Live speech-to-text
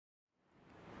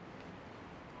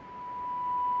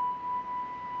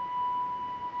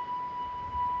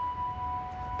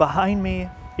Behind me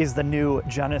is the new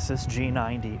Genesis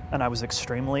G90, and I was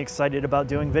extremely excited about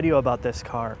doing video about this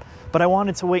car, but I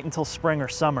wanted to wait until spring or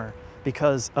summer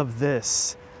because of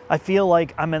this. I feel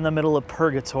like I'm in the middle of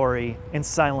purgatory in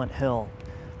Silent Hill,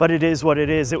 but it is what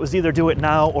it is. It was either do it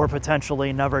now or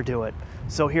potentially never do it.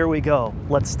 So here we go.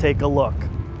 Let's take a look.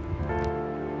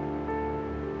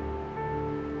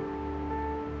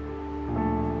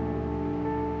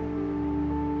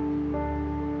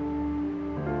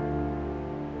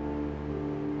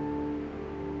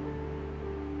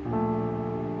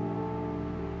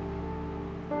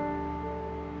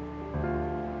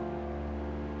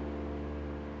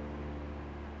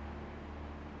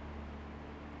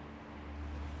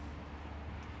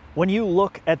 When you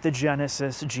look at the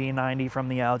Genesis G90 from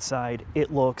the outside,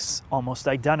 it looks almost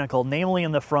identical, namely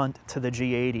in the front to the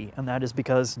G80, and that is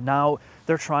because now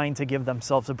they're trying to give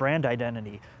themselves a brand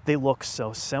identity. They look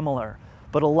so similar,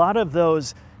 but a lot of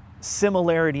those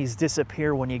similarities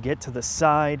disappear when you get to the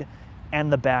side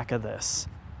and the back of this.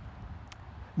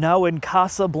 Now in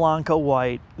Casablanca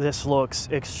white, this looks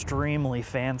extremely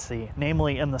fancy,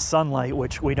 namely in the sunlight,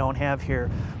 which we don't have here,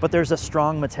 but there's a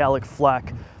strong metallic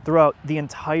fleck throughout the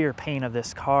entire paint of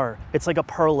this car. It's like a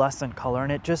pearlescent color,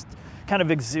 and it just kind of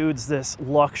exudes this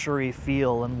luxury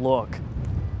feel and look.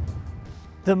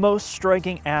 The most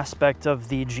striking aspect of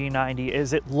the G90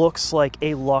 is it looks like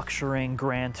a luxury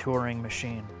grand touring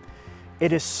machine.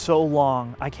 It is so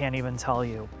long, I can't even tell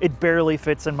you. It barely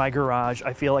fits in my garage.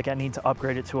 I feel like I need to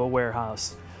upgrade it to a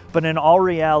warehouse. But in all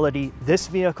reality, this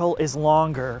vehicle is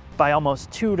longer by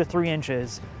almost 2 to 3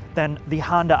 inches than the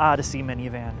Honda Odyssey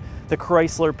minivan, the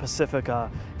Chrysler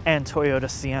Pacifica, and Toyota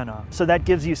Sienna. So that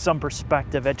gives you some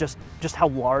perspective at just how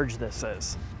large this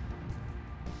is.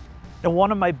 And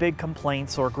one of my big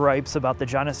complaints or gripes about the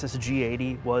Genesis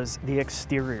G80 was the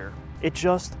exterior. It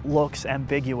just looks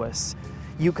ambiguous.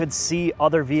 You could see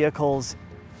other vehicles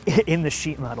in the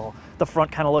sheet metal. The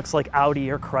front kind of looks like Audi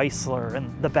or Chrysler,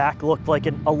 and the back looked like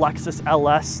a Lexus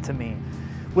LS to me.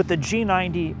 With the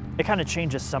G90, it kind of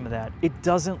changes some of that. It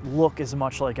doesn't look as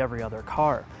much like every other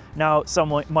car. Now,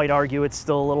 someone might argue it's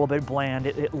still a little bit bland,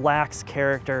 it lacks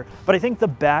character, but I think the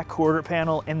back quarter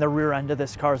panel and the rear end of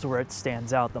this car is where it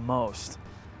stands out the most.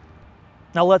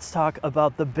 Now let's talk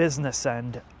about the business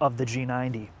end of the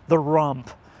G90, the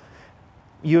rump.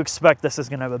 You expect this is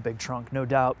going to have a big trunk, no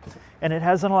doubt. And it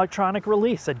has an electronic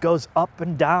release. It goes up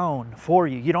and down for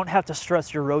you. You don't have to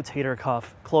stress your rotator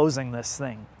cuff closing this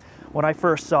thing. When I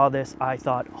first saw this, I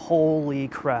thought, holy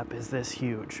crap, is this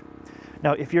huge?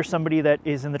 Now, if you're somebody that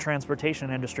is in the transportation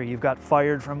industry, you've got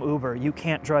fired from Uber, you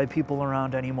can't drive people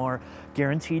around anymore,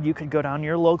 guaranteed you could go down to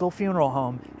your local funeral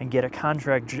home and get a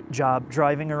contract job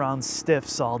driving around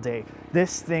stiffs all day.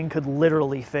 This thing could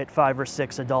literally fit 5 or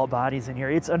 6 adult bodies in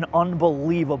here. It's an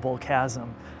unbelievable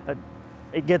chasm.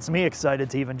 It gets me excited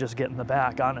to even just get in the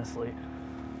back, honestly.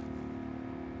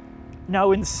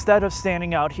 Now, instead of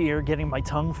standing out here getting my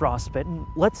tongue frostbitten,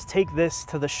 let's take this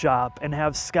to the shop and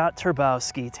have Scott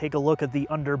Turbowski take a look at the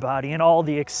underbody and all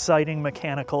the exciting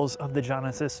mechanicals of the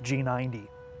Genesis G90.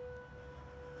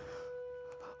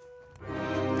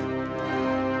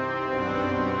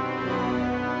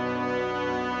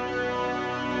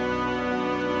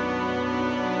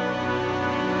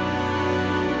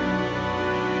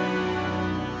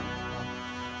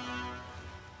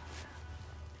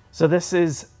 So this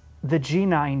is the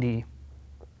G90.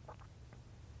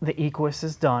 The Equus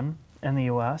is done in the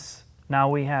US. Now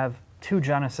we have 2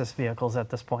 Genesis vehicles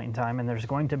at this point in time, and there's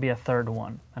going to be a third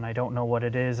one. And I don't know what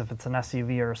it is, if it's an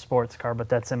SUV or a sports car, but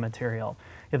that's immaterial.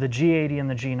 You have the G80 and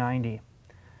the G90.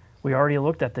 We already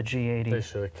looked at the G80. They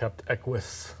should have kept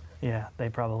Equus. Yeah, they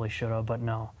probably should have, but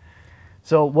no.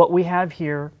 So what we have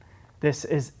here, this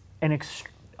is an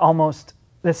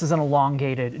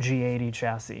elongated G80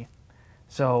 chassis.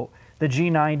 So the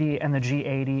G90 and the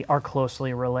G80 are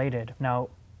closely related. Now,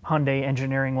 Hyundai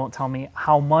engineering won't tell me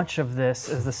how much of this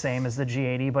is the same as the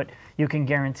G80, but you can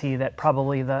guarantee that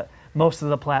probably most of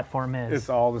the platform is. It's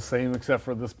all the same except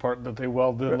for this part that they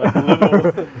welded like a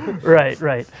little.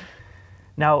 Right.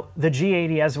 Now, the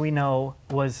G80, as we know,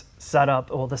 was set up,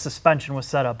 well, the suspension was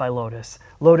set up by Lotus.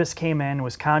 Lotus came in,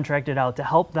 was contracted out to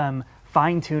help them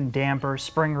fine-tune dampers,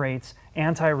 spring rates,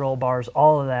 anti-roll bars,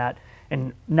 all of that.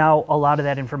 And now a lot of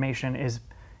that information is,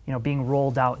 being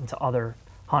rolled out into other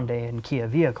Hyundai and Kia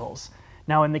vehicles.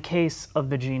 Now, in the case of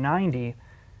the G90,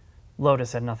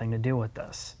 Lotus had nothing to do with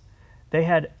this. They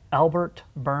had Albert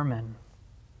Berman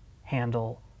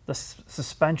handle the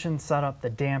suspension setup, the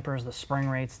dampers, the spring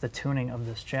rates, the tuning of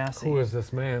this chassis. Who is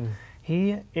this man?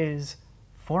 He is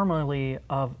formerly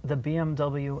of the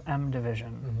BMW M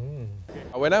division.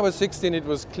 When I was 16, it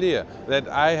was clear that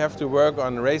I have to work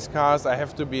on race cars, I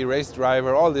have to be race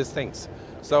driver, all these things.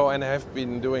 So, and I have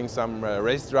been doing some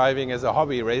race driving as a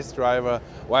hobby race driver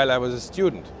while I was a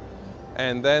student.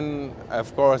 And then,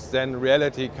 of course, then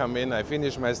reality come in. I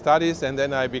finished my studies and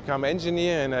then I become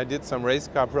engineer and I did some race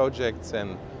car projects,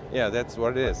 and yeah, that's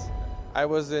what it is. I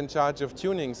was in charge of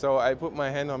tuning, so I put my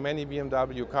hand on many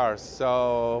BMW cars.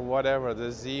 So whatever, the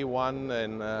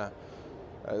Z1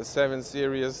 and 7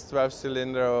 Series, 12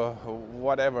 cylinder,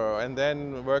 whatever. And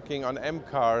then working on M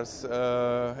cars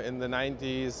in the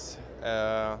 90s,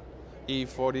 E46,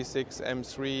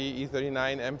 M3,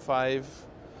 E39, M5,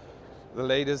 the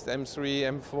latest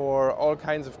M3, M4, all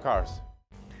kinds of cars.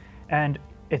 And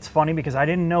it's funny because I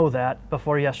didn't know that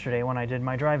before yesterday when I did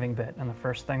my driving bit. And the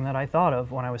first thing that I thought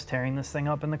of when I was tearing this thing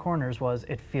up in the corners was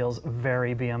it feels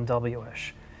very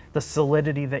BMW-ish. The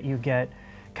solidity that you get,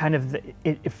 kind of,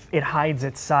 it hides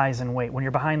its size and weight. When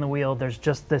you're behind the wheel, there's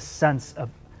just this sense of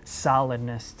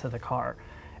solidness to the car.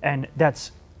 And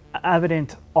that's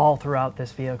evident all throughout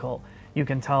this vehicle. You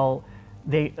can tell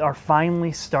they are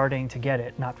finally starting to get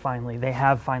it. Not finally, they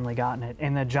have finally gotten it.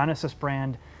 In the Genesis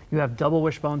brand, you have double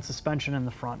wishbone suspension in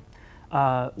the front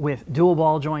with dual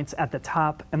ball joints at the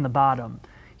top and the bottom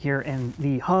here in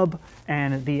the hub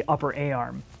and the upper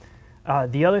A-arm.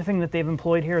 The other thing that they've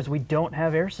employed here is we don't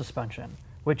have air suspension,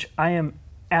 which I am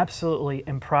absolutely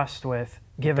impressed with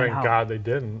given Thank God they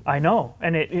didn't. I know,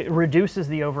 and it reduces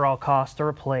the overall cost to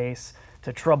replace,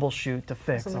 to troubleshoot, to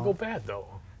fix. It doesn't go bad though.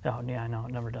 Oh yeah, I know,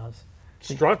 it never does.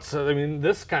 Struts, I mean,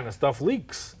 this kind of stuff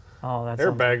leaks. Oh, that's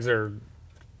airbags are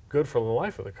good for the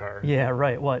life of the car. Yeah,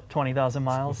 right. What, 20,000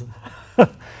 miles?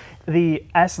 The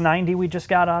S90 we just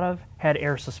got out of had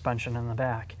air suspension in the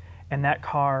back, and that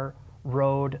car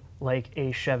rode like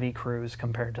a Chevy Cruze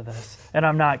compared to this. And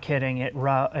I'm not kidding. It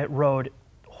rode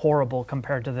horrible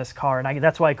compared to this car, and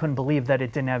that's why I couldn't believe that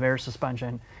it didn't have air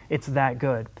suspension. It's that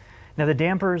good. Now the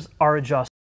dampers are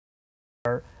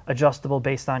adjustable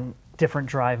based on different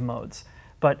drive modes,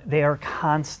 but they are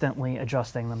constantly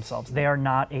adjusting themselves. They are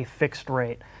not a fixed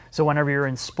rate. So whenever you're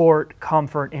in sport,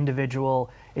 comfort, individual,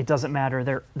 it doesn't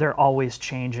matter. They're always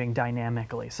changing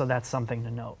dynamically. So that's something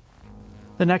to note.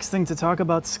 The next thing to talk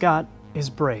about, Scott, is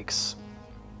brakes.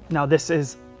 Now this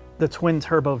is the twin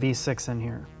turbo V6 in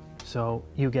here. So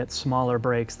you get smaller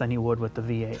brakes than you would with the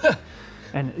V8.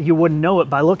 And you wouldn't know it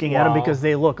by looking at them because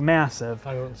they look massive.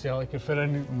 I don't see how they could fit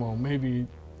any, well, maybe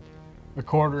a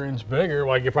 1/4 inch bigger.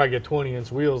 Well, you could probably get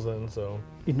 20-inch wheels then, so.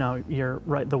 You know, you're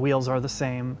right, the wheels are the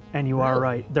same, and you are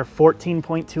right. They're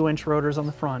 14.2-inch rotors on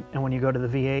the front, and when you go to the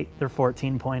V8, they're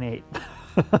 14.8.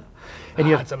 And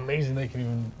it's amazing they can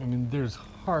even, I mean, there's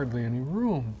hardly any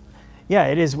room. Yeah,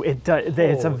 it is.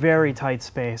 It's a very tight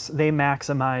space. They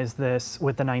maximize this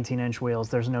with the 19-inch wheels.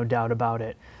 There's no doubt about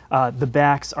it. The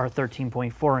backs are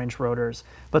 13.4-inch rotors,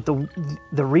 but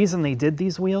the reason they did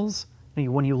these wheels,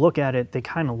 when you look at it, they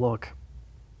kind of look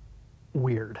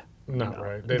weird. Not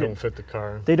right. They don't fit the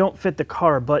car. They don't fit the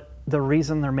car, but the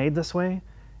reason they're made this way,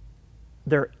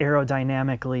 they're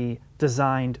aerodynamically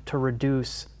designed to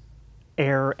reduce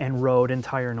air and road and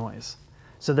tire noise.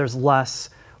 So there's less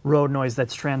road noise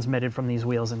that's transmitted from these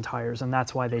wheels and tires, and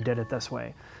that's why they did it this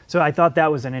way. So I thought that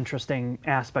was an interesting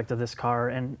aspect of this car,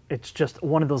 and it's just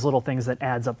one of those little things that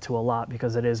adds up to a lot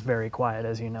because it is very quiet,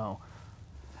 as you know.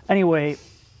 Anyway,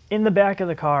 in the back of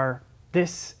the car,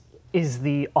 this is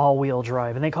the all-wheel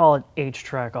drive, and they call it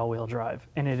H-Track all-wheel drive,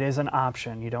 and it is an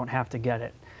option. You don't have to get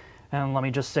it. And let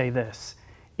me just say this.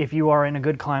 If you are in a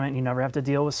good climate and you never have to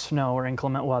deal with snow or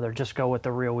inclement weather, just go with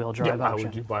the rear-wheel drive option. Why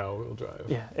would you buy all-wheel drive?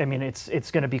 Yeah, I mean,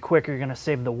 it's going to be quicker. You're going to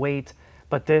save the weight,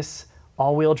 but this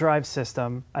all-wheel drive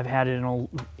system, I've had it in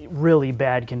really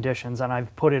bad conditions, and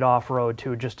I've put it off-road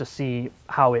too, just to see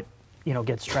how it,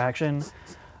 gets traction.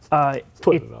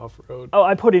 Put it off-road. Oh,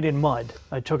 I put it in mud.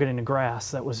 I took it into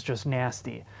grass that was just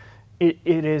nasty. It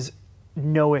is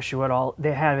no issue at all.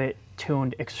 They have it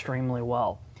tuned extremely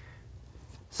well.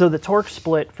 So the torque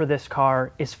split for this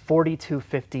car is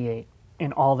 42/58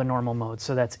 in all the normal modes.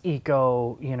 So that's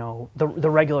eco, the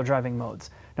regular driving modes.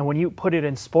 Now when you put it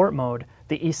in sport mode,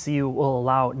 the ECU will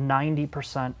allow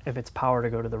 90% of its power to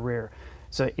go to the rear.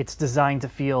 So it's designed to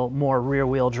feel more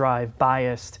rear-wheel drive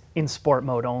biased in sport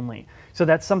mode only. So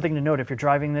that's something to note. If you're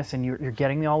driving this and you're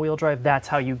getting the all-wheel drive, that's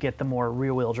how you get the more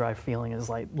rear-wheel drive feeling, is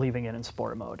like leaving it in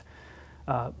sport mode.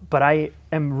 But I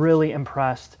am really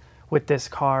impressed with this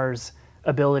car's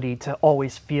ability to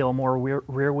always feel more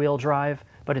rear-wheel drive,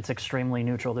 but it's extremely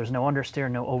neutral. There's no understeer,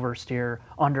 no oversteer,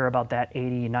 under about that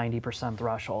 80–90%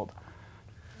 threshold.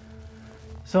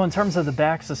 So in terms of the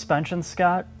back suspension,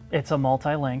 Scott, it's a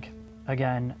multi-link.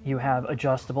 Again, you have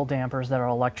adjustable dampers that are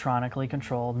electronically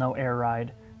controlled, no air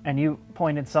ride. And you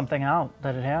pointed something out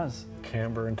that it has.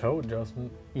 Camber and toe adjustment.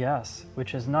 Yes,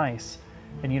 which is nice.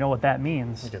 And you know what that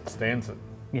means. It stands it.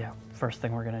 Yeah, first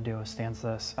thing we're gonna do is stance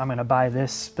this. I'm gonna buy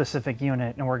this specific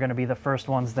unit and we're gonna be the first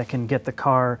ones that can get the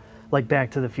car like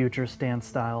Back to the Future stance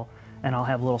style. And I'll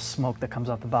have a little smoke that comes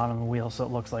off the bottom of the wheel so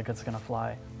it looks like it's gonna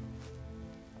fly.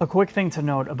 A quick thing to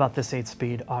note about this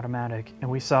 8-speed automatic,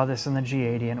 and we saw this in the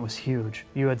G80 and it was huge.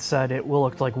 You had said it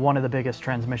looked like one of the biggest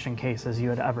transmission cases you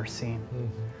had ever seen.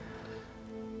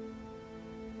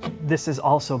 This is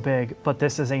also big, but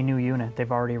this is a new unit.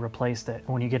 They've already replaced it.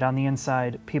 When you get on the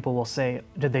inside, people will say,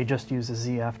 did they just use a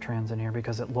ZF trans in here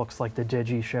because it looks like the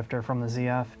Digi shifter from the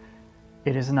ZF?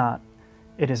 It is not.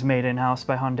 It is made in-house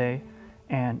by Hyundai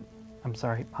and, I'm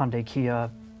sorry, Hyundai,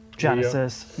 Kia,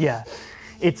 Genesis. Yeah.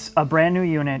 It's a brand new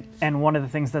unit, and one of the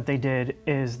things that they did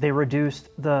is they reduced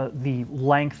the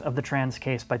length of the trans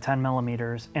case by 10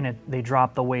 millimeters, and they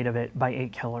dropped the weight of it by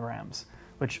 8 kilograms,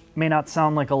 which may not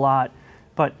sound like a lot,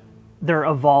 but they're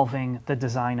evolving the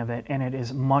design of it, and it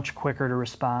is much quicker to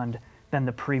respond than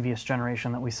the previous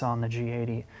generation that we saw in the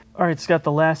G80. All right, Scott,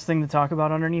 the last thing to talk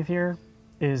about underneath here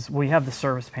is we have the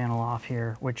service panel off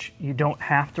here, which you don't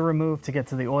have to remove to get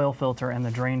to the oil filter and the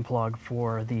drain plug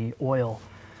for the oil.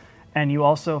 And you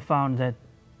also found that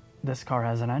this car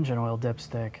has an engine oil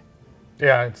dipstick.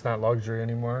 Yeah, it's not luxury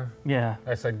anymore. Yeah.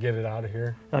 I said get it out of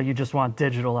here. Oh, you just want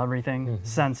digital everything,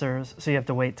 sensors, so you have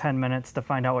to wait 10 minutes to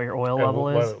find out what your oil level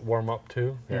let is. it warm up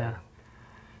too. Yeah.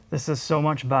 This is so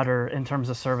much better in terms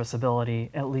of serviceability,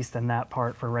 at least in that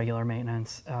part for regular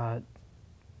maintenance.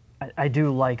 I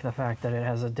do like the fact that it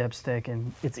has a dipstick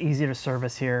and it's easy to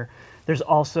service here. There's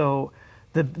also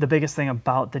the biggest thing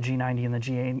about the G90 and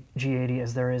the G80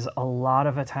 is there is a lot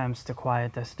of attempts to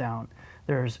quiet this down.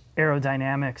 There's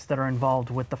aerodynamics that are involved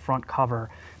with the front cover.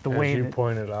 The way you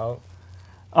pointed out.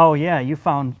 Oh yeah, you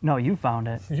found it. You found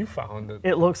it.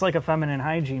 It looks like a feminine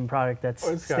hygiene product that's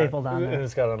stapled on there. And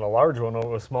it's got a large one,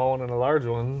 a small one and a large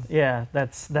one. Yeah,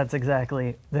 that's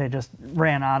exactly. They just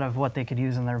ran out of what they could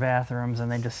use in their bathrooms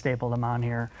and they just stapled them on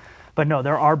here. But no,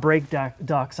 there are brake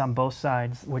ducts on both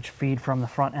sides which feed from the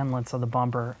front endlets of the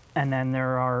bumper. And then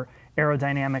there are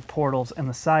aerodynamic portals in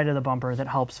the side of the bumper that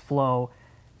helps flow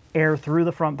air through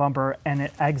the front bumper, and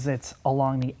it exits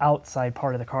along the outside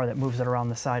part of the car that moves it around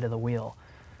the side of the wheel.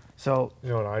 So, you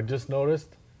know what I just noticed?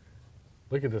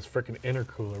 Look at this freaking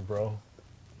intercooler, bro.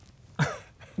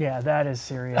 Yeah, that is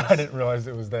serious. I didn't realize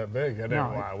it was that big.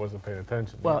 I wasn't paying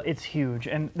attention. Well, it's huge,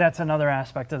 and that's another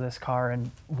aspect of this car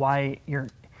and why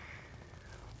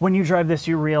when you drive this,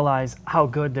 you realize how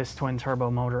good this twin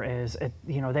turbo motor is.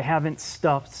 They haven't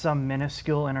stuffed some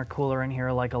minuscule intercooler in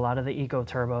here like a lot of the Eco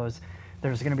turbos.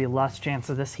 There's going to be less chance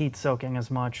of this heat soaking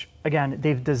as much. Again,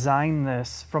 they've designed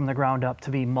this from the ground up to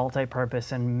be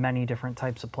multi-purpose in many different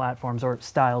types of platforms or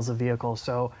styles of vehicles.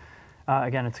 So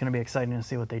again, it's going to be exciting to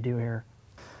see what they do here.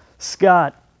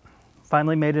 Scott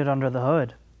finally made it under the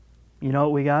hood. You know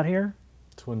what we got here?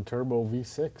 Twin turbo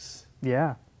V6.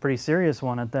 Yeah, pretty serious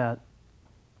one at that.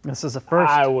 This is a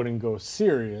first. I wouldn't go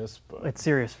serious, but it's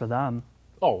serious for them.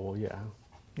 Oh, well, yeah.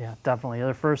 Yeah, definitely.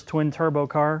 Their first twin turbo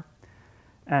car.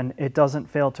 And it doesn't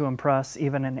fail to impress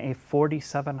even in a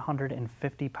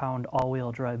 4,750-pound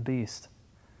all-wheel drive beast.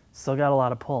 Still got a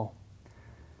lot of pull.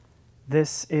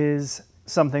 This is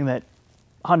something that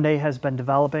Hyundai has been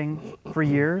developing for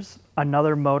years.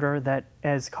 Another motor that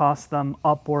has cost them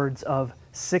upwards of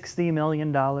 $60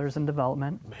 million in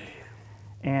development. Man.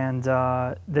 And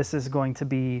this is going to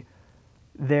be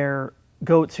their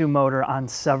go-to motor on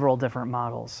several different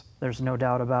models. There's no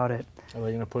doubt about it. Are they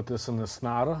going to put this in the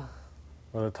Sonata?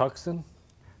 Or the Tucson?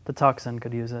 The Tucson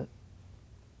could use it.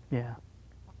 Yeah.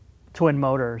 Twin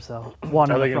motors, though.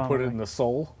 One Are they going to put it in the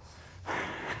Soul?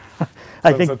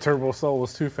 I think the Turbo Soul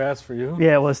was too fast for you?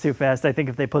 Yeah, it was too fast. I think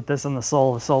if they put this in the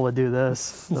Soul would do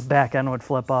this. The back end would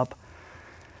flip up.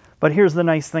 But here's the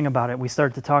nice thing about it. We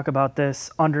start to talk about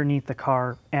this underneath the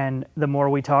car, and the more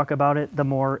we talk about it, the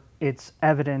more it's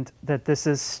evident that this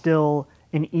is still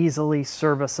an easily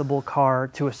serviceable car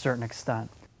to a certain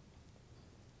extent.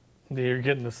 You're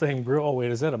getting the same grill. Oh,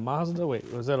 wait, is that a Mazda?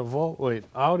 Wait, was that a Volt? Wait,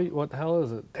 Audi? What the hell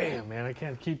is it? Damn, man, I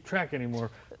can't keep track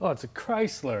anymore. Oh, it's a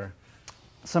Chrysler.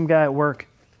 Some guy at work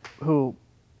who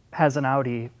has an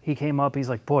Audi, he came up, he's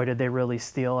like, boy, did they really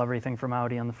steal everything from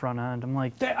Audi on the front end. I'm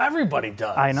like, everybody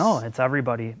does. I know, it's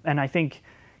everybody. And I think,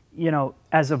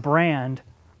 as a brand,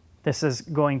 this is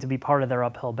going to be part of their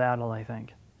uphill battle, I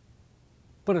think.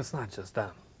 But it's not just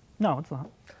them. No, it's not.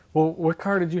 Well, what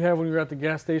car did you have when you were at the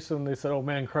gas station and they said, oh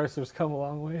man, Chrysler's come a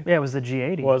long way? Yeah, it was the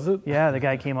G80. Was it? Yeah, the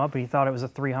guy came up and he thought it was a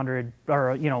 300,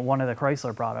 or, one of the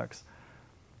Chrysler products.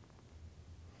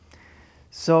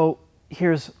 So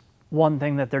here's one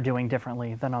thing that they're doing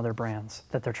differently than other brands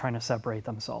that they're trying to separate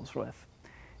themselves with,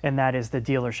 and that is the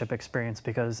dealership experience,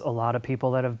 because a lot of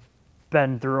people that have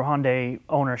been through Hyundai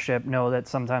ownership know that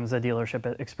sometimes the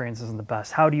dealership experience isn't the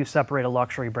best. How do you separate a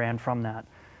luxury brand from that?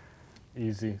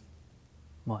 Easy.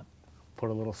 What? Put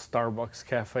a little Starbucks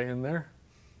cafe in there.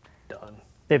 Done.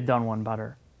 They've done one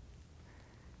better.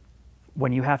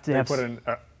 When you have to They put an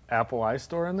Apple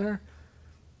iStore in there?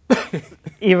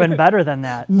 even better than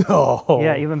that. No.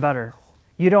 Yeah, even better.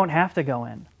 You don't have to go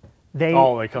in. They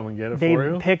come and get it for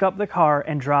you? They pick up the car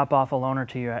and drop off a loaner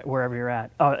to you at wherever you're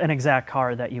at, an exact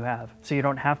car that you have. So you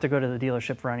don't have to go to the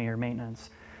dealership for any of your maintenance.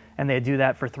 And they do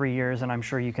that for 3 years, and I'm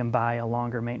sure you can buy a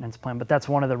longer maintenance plan. But that's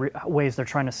one of the ways they're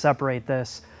trying to separate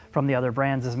this from the other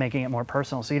brands, is making it more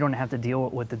personal, so you don't have to deal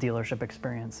with the dealership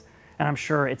experience. And I'm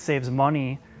sure it saves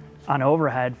money on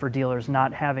overhead for dealers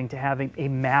not having to have a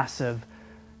massive,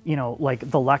 you know, like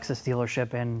the Lexus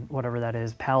dealership in whatever that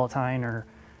is, Palatine, or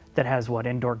that has what,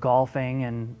 indoor golfing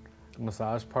and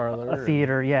massage parlor, a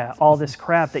theater, yeah, all this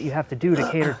crap that you have to do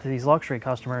to cater to these luxury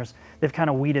customers. They've kind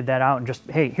of weeded that out and just,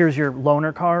 hey, here's your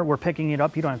loaner car, we're picking it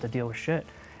up, you don't have to deal with shit.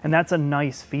 And that's a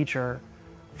nice feature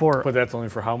for... But that's only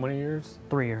for how many years?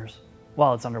 3 years,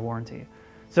 while it's under warranty.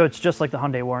 So it's just like the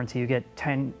Hyundai warranty. You get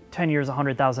 10 years,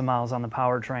 100,000 miles on the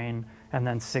powertrain, and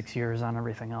then 6 years on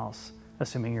everything else,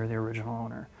 assuming you're the original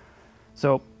owner.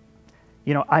 So,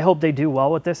 you know, I hope they do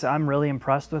well with this. I'm really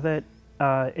impressed with it.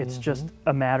 It's just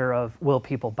a matter of, will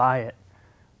people buy it?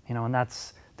 You know, and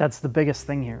that's the biggest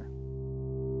thing here.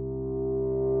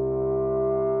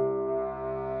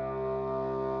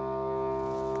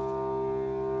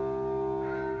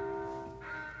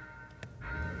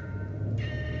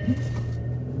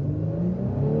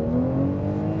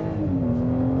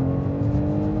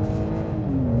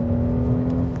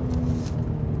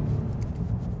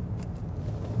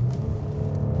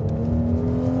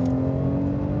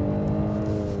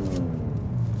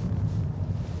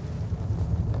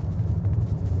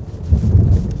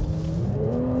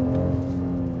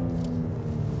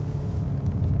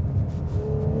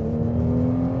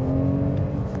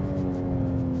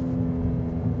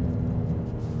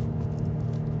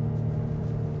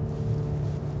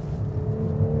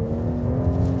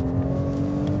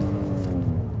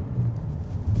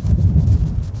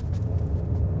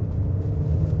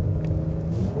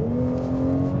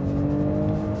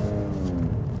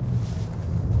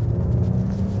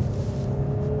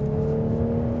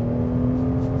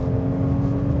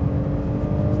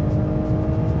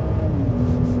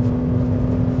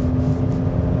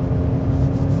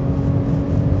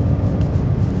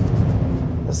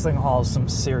 This thing hauls some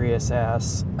serious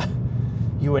ass.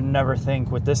 You would never think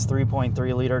with this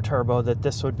 3.3 liter turbo that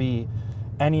this would be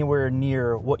anywhere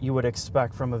near what you would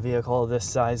expect from a vehicle of this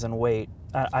size and weight.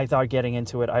 I thought getting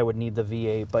into it I would need the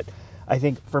V8, but I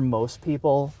think for most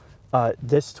people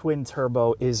this twin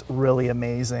turbo is really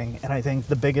amazing, and I think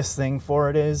the biggest thing for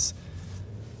it is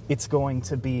it's going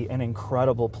to be an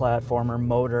incredible platformer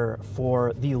motor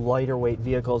for the lighter weight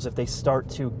vehicles. If they start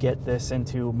to get this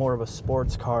into more of a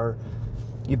sports car,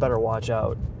 you better watch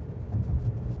out.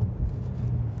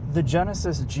 The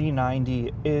Genesis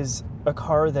G90 is a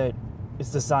car that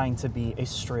is designed to be a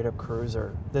straight up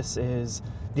cruiser. This is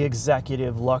the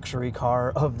executive luxury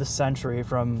car of the century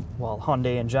from, well,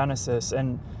 Hyundai and Genesis,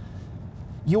 and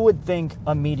you would think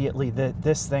immediately that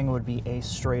this thing would be a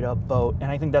straight up boat,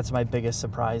 and I think that's my biggest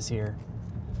surprise here.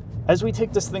 As we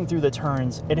take this thing through the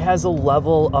turns, it has a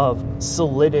level of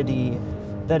solidity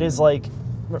that is like,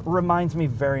 reminds me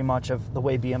very much of the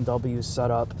way BMW is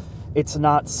set up. It's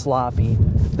not sloppy.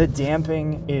 The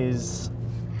damping is,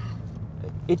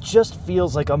 it just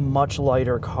feels like a much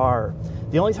lighter car.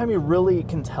 The only time you really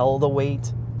can tell the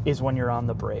weight is when you're on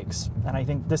the brakes. And I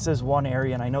think this is one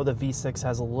area, and I know the V6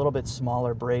 has a little bit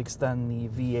smaller brakes than the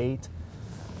V8,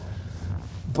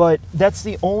 but that's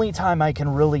the only time I can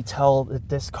really tell that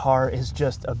this car is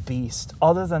just a beast.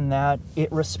 Other than that, it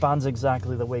responds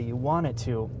exactly the way you want it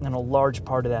to. And a large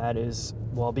part of that is,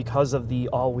 well, because of the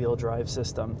all-wheel drive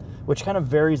system, which kind of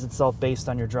varies itself based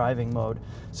on your driving mode.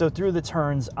 So through the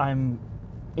turns, I'm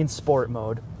in sport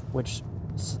mode, which,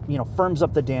 you know, firms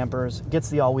up the dampers, gets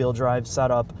the all-wheel drive set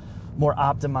up, more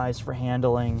optimized for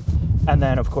handling. And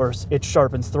then, of course, it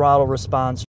sharpens throttle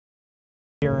response,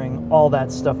 steering, all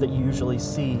that stuff that you usually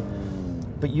see.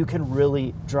 But you can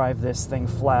really drive this thing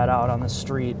flat out on the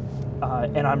street,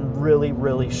 and I'm really,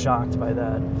 really shocked by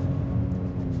that.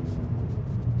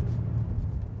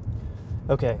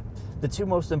 Okay, the two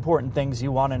most important things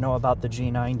you want to know about the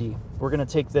G90. We're going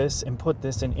to take this and put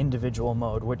this in individual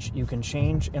mode, which you can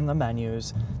change in the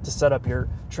menus to set up your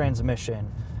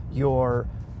transmission, your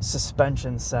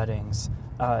suspension settings,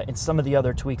 and some of the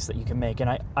other tweaks that you can make.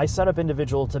 And I set up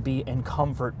individual to be in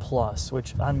Comfort Plus,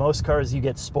 which on most cars you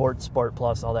get Sport, Sport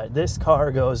Plus, all that. This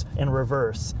car goes in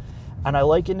reverse. And I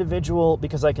like individual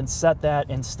because I can set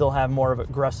that and still have more of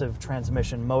aggressive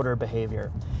transmission motor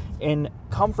behavior. In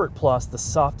Comfort Plus, the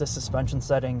softest suspension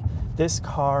setting, this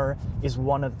car is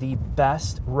one of the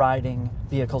best riding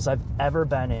vehicles I've ever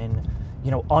been in,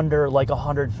 you know, under like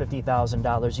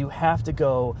 $150,000. You have to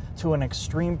go to an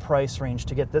extreme price range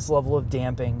to get this level of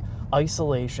damping,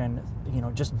 isolation, you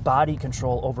know, just body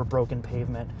control over broken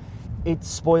pavement. It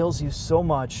spoils you so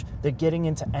much that getting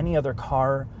into any other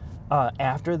car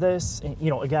after this, you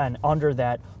know, again, under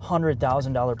that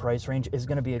 $100,000 price range is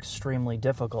going to be extremely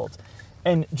difficult.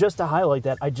 And just to highlight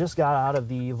that, I just got out of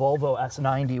the Volvo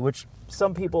S90, which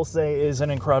some people say is an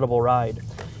incredible ride.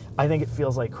 I think it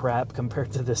feels like crap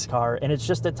compared to this car, and it's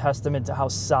just a testament to how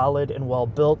solid and well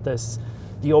built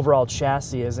the overall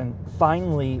chassis is. And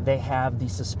finally, they have the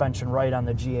suspension right on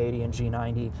the G80 and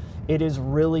G90. It is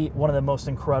really one of the most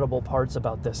incredible parts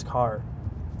about this car.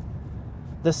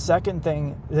 The second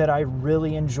thing that I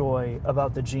really enjoy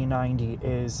about the G90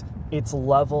 is its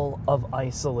level of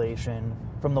isolation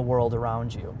from the world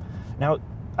around you. Now,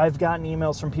 I've gotten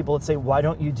emails from people that say, why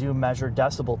don't you do measured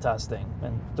decibel testing?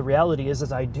 And the reality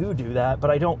is I do that, but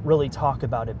I don't really talk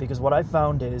about it, because what I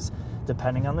found is,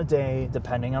 depending on the day,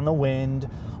 depending on the wind,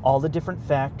 all the different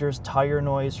factors, tire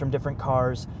noise from different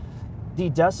cars,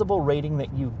 the decibel rating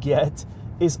that you get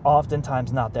is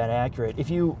oftentimes not that accurate.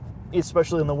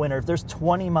 Especially in the winter, if there's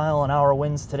 20-mile-an-hour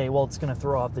winds today, well, it's going to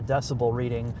throw off the decibel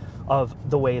reading of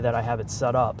the way that I have it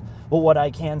set up. But what I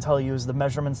can tell you is the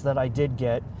measurements that I did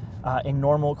get in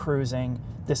normal cruising,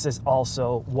 this is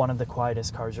also one of the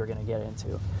quietest cars you're going to get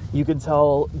into. You can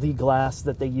tell the glass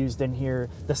that they used in here,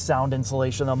 the sound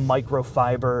insulation, the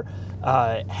microfiber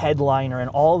headliner, and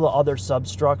all the other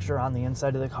substructure on the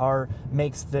inside of the car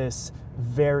makes this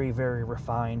very, very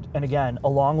refined. And again,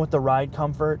 along with the ride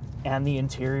comfort and the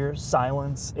interior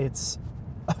silence, it's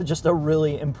just a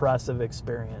really impressive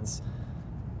experience.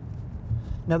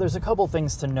 Now, there's a couple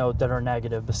things to note that are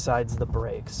negative besides the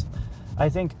brakes. I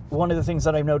think one of the things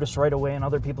that I've noticed right away in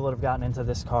other people that have gotten into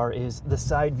this car is the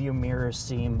side view mirrors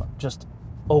seem just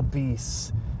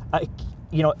obese.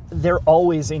 You know, they're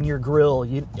always in your grill.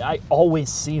 I always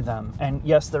see them. And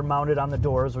yes, they're mounted on the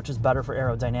doors, which is better for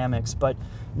aerodynamics, but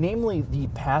namely the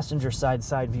passenger side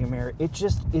view mirror, it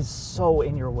just is so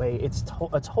in your way. It's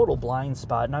a total blind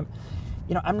spot. And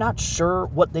I'm not sure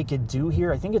what they could do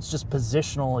here. I think it's just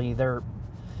positionally, they're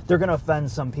going to offend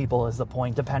some people is the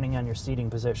point, depending on your seating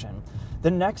position.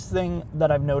 The next thing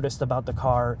that I've noticed about the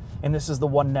car, and this is the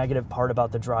one negative part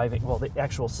about the driving, well, the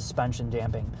actual suspension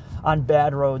damping. On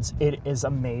bad roads, it is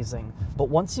amazing. But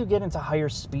once you get into higher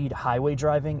speed highway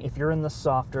driving, if you're in the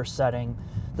softer setting,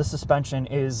 the suspension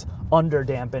is under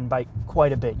dampened by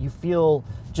quite a bit. You feel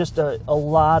just a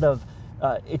lot of,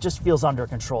 it just feels under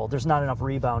control. There's not enough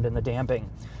rebound in the damping.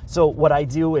 So what I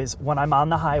do is when I'm on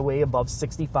the highway above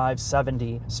 65,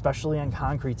 70, especially on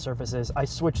concrete surfaces, I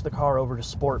switch the car over to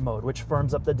sport mode, which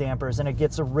firms up the dampers and it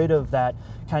gets rid of that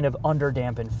kind of under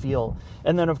dampened feel.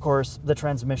 And then of course, the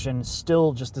transmission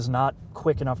still just is not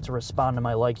quick enough to respond to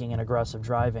my liking in aggressive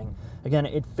driving. Again,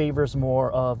 it favors more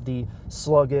of the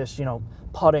sluggish,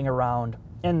 putting around.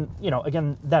 And,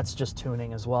 again, that's just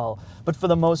tuning as well. But for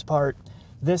the most part,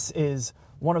 this is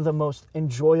one of the most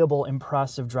enjoyable,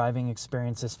 impressive driving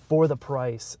experiences for the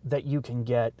price that you can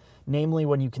get, namely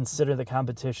when you consider the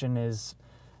competition is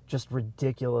just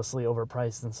ridiculously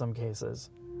overpriced in some cases.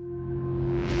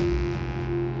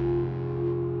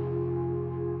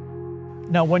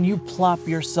 Now, when you plop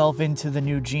yourself into the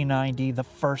new G90, the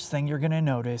first thing you're going to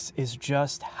notice is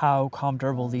just how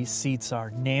comfortable these seats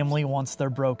are, namely once they're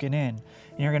broken in.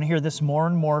 And you're going to hear this more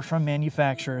and more from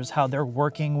manufacturers, how they're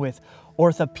working with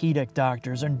orthopedic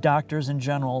doctors and doctors in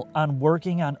general on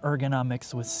working on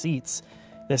ergonomics with seats.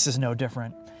 This is no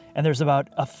different. And there's about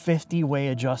a 50-way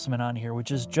adjustment on here,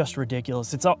 which is just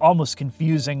ridiculous. It's almost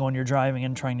confusing when you're driving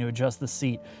and trying to adjust the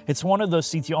seat. It's one of those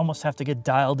seats you almost have to get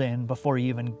dialed in before you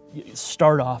even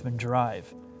start off and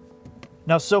drive.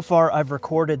 Now, so far, I've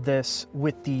recorded this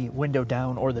with the window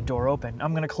down or the door open.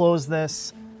 I'm gonna close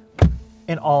this,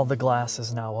 and all the glass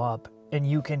is now up. And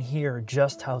you can hear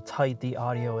just how tight the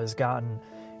audio has gotten.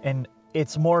 And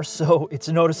it's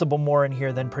noticeable more in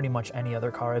here than pretty much any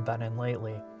other car I've been in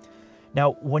lately.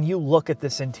 Now, when you look at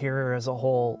this interior as a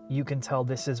whole, you can tell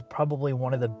this is probably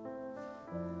one of the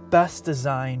best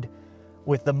designed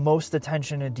with the most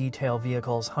attention to detail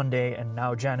vehicles Hyundai and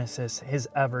now Genesis has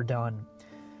ever done.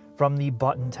 From the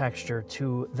button texture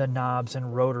to the knobs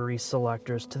and rotary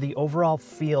selectors to the overall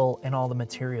feel and all the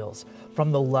materials,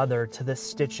 from the leather to the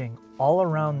stitching, all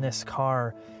around this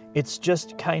car, it's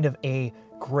just kind of a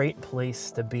great place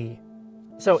to be.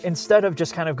 So instead of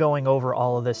just kind of going over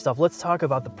all of this stuff, let's talk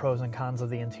about the pros and cons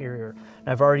of the interior. And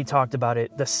I've already talked about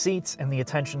it. The seats and the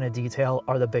attention to detail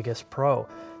are the biggest pro.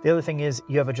 The other thing is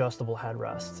you have adjustable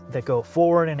headrests that go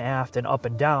forward and aft and up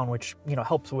and down, which, you know,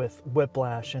 helps with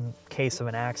whiplash in case of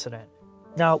an accident.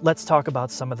 Now let's talk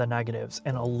about some of the negatives.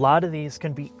 And a lot of these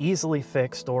can be easily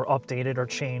fixed or updated or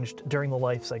changed during the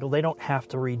life cycle. They don't have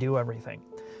to redo everything.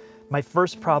 My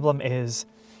first problem is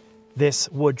this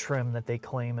wood trim that they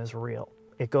claim is real.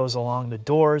 It goes along the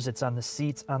doors, it's on the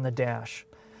seats, on the dash.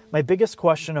 My biggest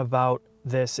question about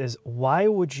this is why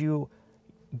would you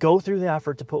go through the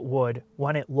effort to put wood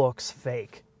when it looks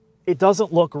fake? It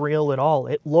doesn't look real at all.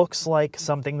 It looks like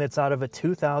something that's out of a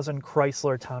 2000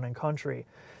 Chrysler Town and Country.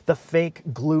 The fake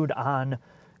glued on,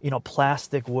 you know,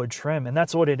 plastic wood trim, and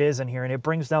that's what it is in here, and it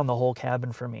brings down the whole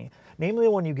cabin for me. Namely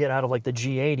when you get out of like the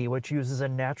G90, which uses a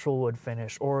natural wood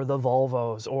finish, or the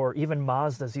Volvos, or even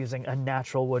Mazda's using a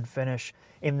natural wood finish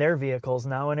in their vehicles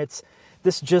now, and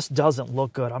this just doesn't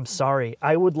look good. I'm sorry.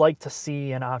 I would like to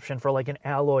see an option for like an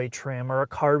alloy trim or a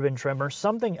carbon trim or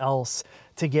something else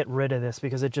to get rid of this,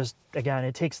 because it just, again,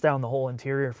 it takes down the whole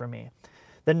interior for me.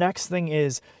 The next thing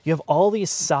is you have all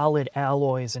these solid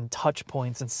alloys and touch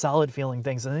points and solid feeling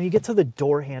things, and then you get to the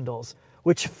door handles,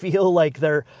 which feel like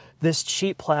they're this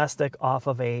cheap plastic off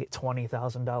of a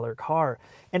 $20,000 car.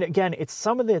 And again, it's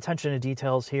some of the attention to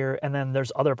details here, and then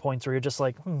there's other points where you're just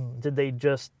like, did they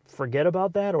just forget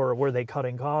about that, or were they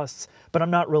cutting costs? But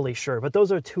I'm not really sure. But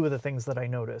those are two of the things that I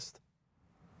noticed.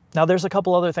 Now, there's a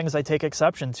couple other things I take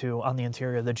exception to on the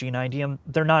interior of the G90, and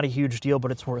they're not a huge deal,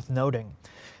 but it's worth noting.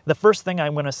 The first thing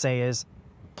I'm going to say is,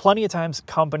 plenty of times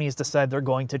companies decide they're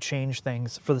going to change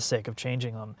things for the sake of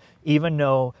changing them, even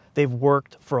though they've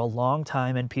worked for a long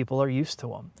time and people are used to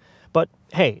them. But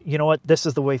hey, you know what? This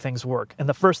is the way things work. And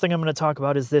the first thing I'm going to talk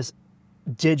about is this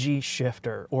digi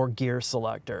shifter or gear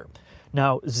selector.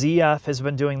 Now, ZF has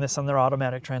been doing this on their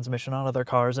automatic transmission on other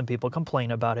cars, and people complain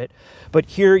about it. But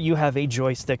here you have a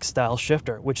joystick style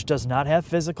shifter, which does not have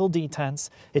physical detents.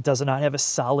 It does not have a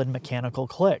solid mechanical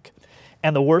click.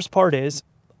 And the worst part is,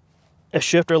 a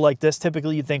shifter like this,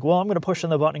 typically you'd think, well, I'm going to push in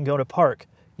the button and go to park.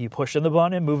 You push in the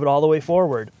button and move it all the way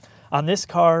forward. On this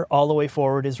car, all the way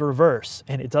forward is reverse,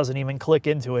 and it doesn't even click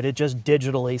into it. It just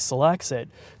digitally selects it.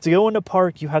 To go into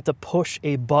park, you have to push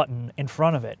a button in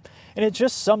front of it. And it's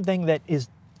just something that is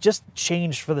just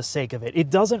changed for the sake of it. It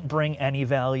doesn't bring any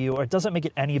value, or it doesn't make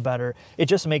it any better. It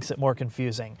just makes it more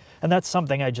confusing. And that's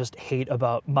something I just hate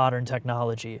about modern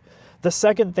technology. The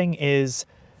second thing is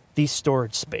the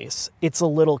storage space. It's a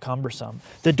little cumbersome.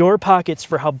 The door pockets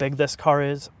for how big this car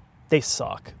is, they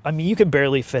suck. I mean, you can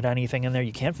barely fit anything in there.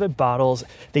 You can't fit bottles.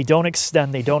 They don't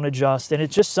extend, they don't adjust. And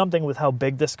it's just something with how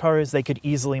big this car is, they could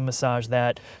easily massage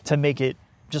that to make it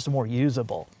just more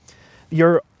usable.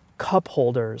 Your cup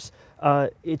holders,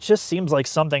 it just seems like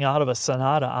something out of a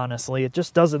Sonata, honestly. It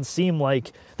just doesn't seem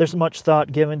like there's much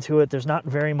thought given to it. There's not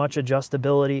very much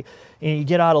adjustability. And you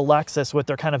get out of Lexus with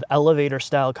their kind of elevator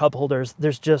style cup holders,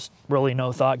 there's just really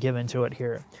no thought given to it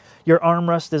here. Your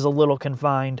armrest is a little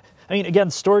confined. I mean,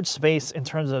 again, storage space in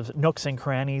terms of nooks and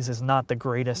crannies is not the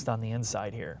greatest on the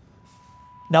inside here.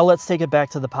 Now let's take it back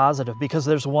to the positive, because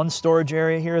there's one storage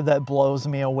area here that blows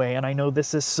me away, and I know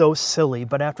this is so silly,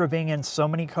 but after being in so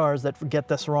many cars that get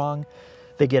this wrong,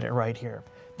 they get it right here.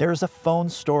 There's a phone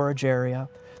storage area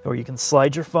where you can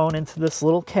slide your phone into this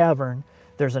little cavern.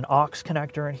 There's an aux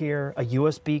connector in here, a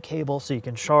USB cable so you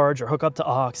can charge or hook up to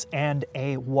aux, and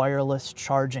a wireless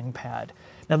charging pad.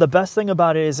 Now the best thing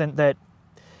about it isn't that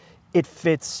it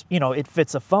fits, you know, it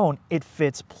fits a phone. It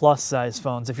fits plus size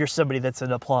phones if you're somebody that's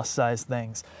into plus size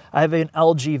things. I have an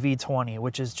LG V20,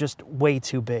 which is just way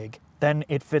too big. Then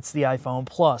it fits the iPhone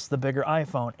Plus, the bigger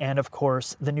iPhone, and of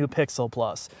course the new Pixel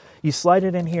Plus. You slide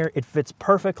it in here, it fits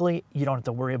perfectly. You don't have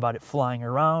to worry about it flying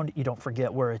around. You don't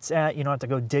forget where it's at. You don't have to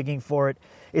go digging for it.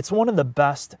 It's one of the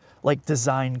best like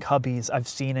design cubbies I've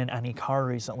seen in any car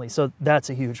recently. So that's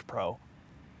a huge pro.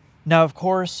 Now, of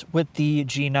course, with the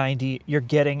G90, you're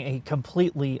getting a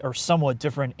completely or somewhat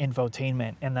different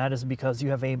infotainment, and that is because you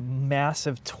have a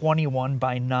massive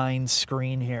 21:9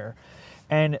 screen here.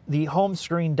 And the home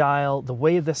screen dial, the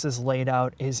way this is laid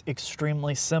out, is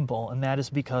extremely simple, and that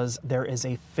is because there is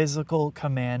a physical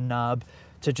command knob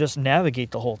to just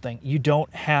navigate the whole thing. You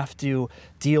don't have to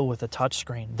deal with a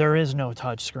touchscreen. There is no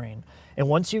touchscreen. And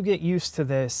once you get used to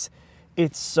this,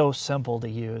 it's so simple to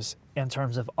use in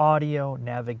terms of audio,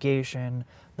 navigation,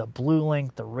 the Blue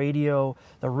Link, the radio.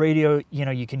 The radio, you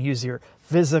know, you can use your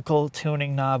physical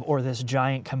tuning knob or this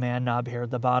giant command knob here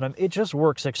at the bottom. It just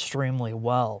works extremely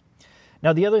well.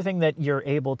 Now, the other thing that you're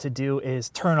able to do is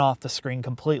turn off the screen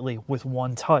completely with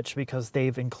one touch, because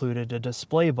they've included a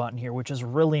display button here, which is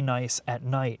really nice at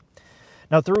night.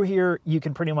 Now, through here, you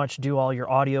can pretty much do all your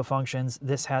audio functions.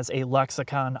 This has a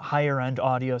Lexicon higher-end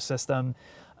audio system.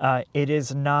 It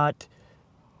is not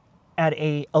at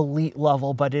a elite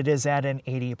level, but it is at an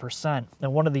 80%.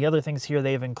 And one of the other things here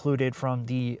they've included from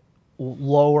the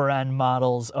lower-end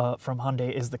models from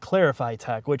Hyundai is the Clarify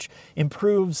Tech, which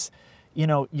improves, you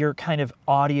know, your kind of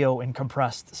audio in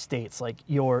compressed states, like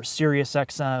your Sirius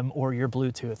XM or your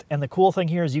Bluetooth. And the cool thing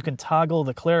here is you can toggle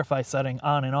the Clarify setting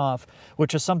on and off,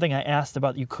 which is something I asked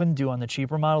about you couldn't do on the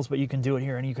cheaper models, but you can do it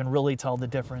here, and you can really tell the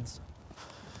difference.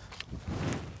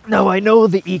 Now, I know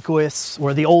the Equus,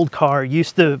 or the old car,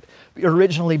 used to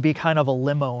originally be kind of a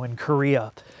limo in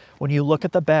Korea. When you look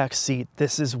at the back seat,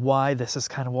 this is why this is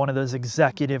kind of one of those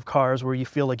executive cars where you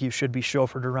feel like you should be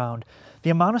chauffeured around.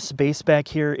 The amount of space back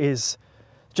here is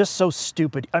just so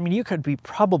stupid. I mean, you could be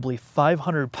probably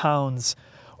 500 pounds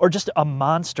or just a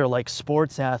monster like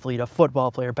sports athlete, a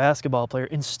football player, basketball player,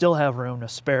 and still have room to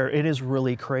spare. It is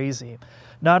really crazy.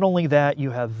 Not only that, you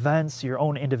have vents, your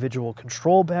own individual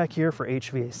control back here for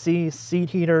HVAC, seat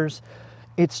heaters.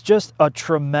 It's just a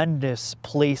tremendous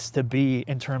place to be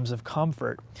in terms of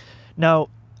comfort. Now,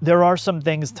 there are some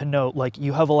things to note, like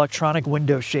you have electronic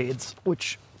window shades,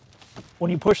 which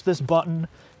when you push this button,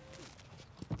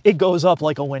 it goes up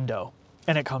like a window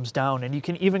and it comes down. And you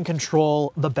can even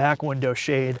control the back window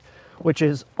shade, which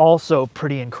is also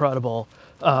pretty incredible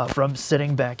from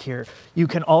sitting back here. You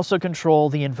can also control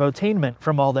the infotainment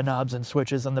from all the knobs and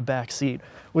switches on the back seat,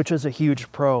 which is a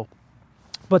huge pro.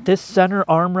 But this center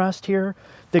armrest here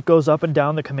that goes up and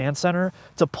down the command center,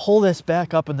 to pull this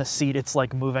back up in the seat, it's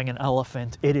like moving an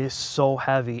elephant. It is so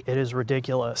heavy, it is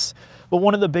ridiculous. But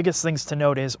one of the biggest things to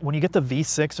note is when you get the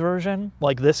V6 version,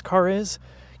 like this car is,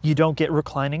 you don't get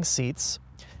reclining seats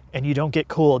and you don't get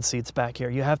cooled seats back here.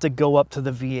 You have to go up to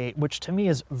the V8, which to me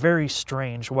is very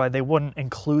strange why they wouldn't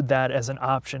include that as an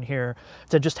option here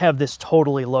to just have this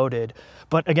totally loaded.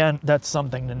 But again, that's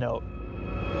something to note.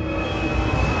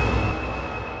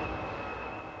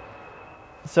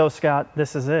 So Scott,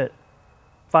 this is it.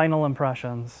 Final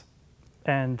impressions.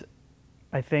 And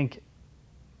I think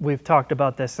we've talked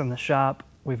about this in the shop.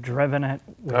 We've driven it.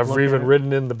 I've even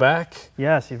ridden in the back.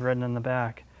 Yes, you've ridden in the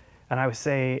back. And I would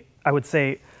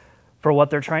say for what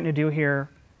they're trying to do here,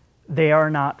 they are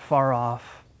not far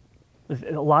off.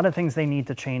 A lot of things they need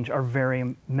to change are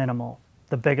very minimal.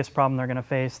 The biggest problem they're going to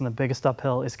face and the biggest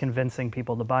uphill is convincing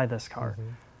people to buy this car.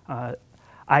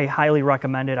 I highly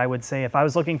recommend it. I would say if I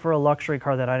was looking for a luxury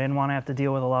car that I didn't want to have to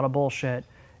deal with a lot of bullshit,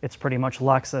 it's pretty much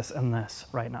Lexus and this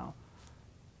right now.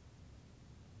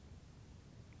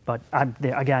 But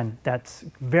again, that's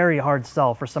very hard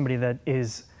sell for somebody that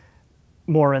is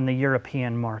more in the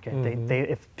European market.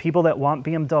 If people that want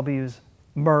BMWs,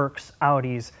 Mercs,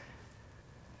 Audis,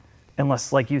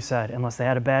 unless, like you said, unless they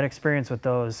had a bad experience with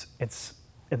those, it's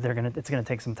gonna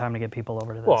take some time to get people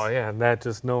over to this. Well, yeah, and that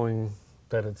just knowing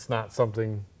that it's not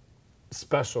something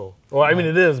special. Well, I mean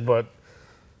it is, but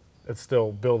it's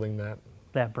still building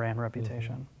that brand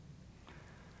reputation.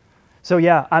 So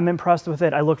yeah, I'm impressed with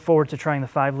it. I look forward to trying the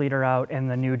 5-liter out and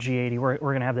the new G80. We're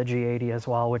going to have the G80 as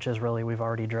well, which is really, we've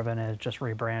already driven it, just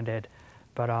rebranded.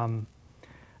 But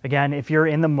again, if you're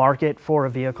in the market for a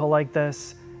vehicle like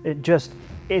this, it just,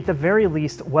 at the very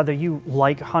least, whether you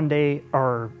like Hyundai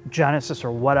or Genesis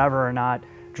or whatever or not,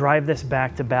 drive this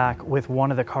back to back with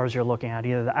one of the cars you're looking at,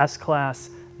 either the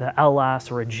S-Class, the LS,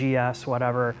 or a GS,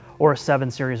 whatever, or a 7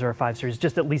 Series or a 5 Series.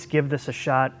 Just at least give this a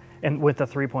shot. And with the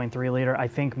 3.3 liter, I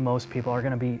think most people are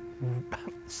going to be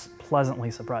pleasantly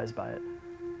surprised by it.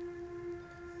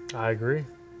 I agree.